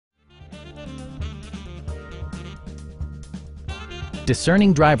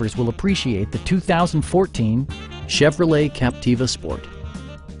discerning drivers will appreciate the 2014 Chevrolet Captiva Sport.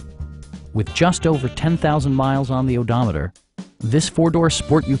 With just over 10,000 miles on the odometer, this four-door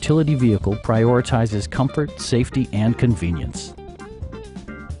sport utility vehicle prioritizes comfort, safety, and convenience.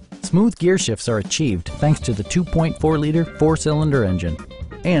 Smooth gear shifts are achieved thanks to the 2.4-liter four-cylinder engine.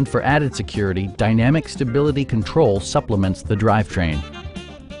 And for added security, dynamic stability control supplements the drivetrain.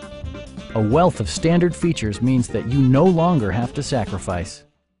 A wealth of standard features means that you no longer have to sacrifice,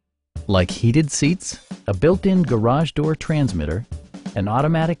 like heated seats, a built-in garage door transmitter, an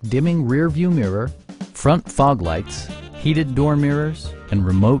automatic dimming rear-view mirror, front fog lights, heated door mirrors, and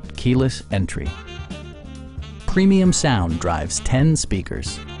remote keyless entry. Premium sound drives 10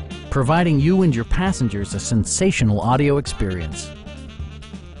 speakers, providing you and your passengers a sensational audio experience.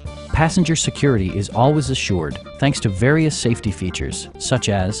 Passenger security is always assured thanks to various safety features such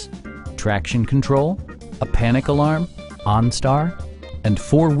as traction control, a panic alarm, OnStar, and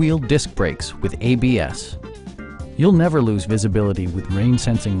four-wheel disc brakes with ABS. You'll never lose visibility with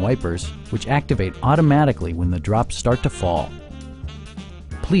rain-sensing wipers, which activate automatically when the drops start to fall.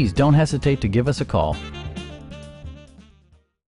 Please don't hesitate to give us a call.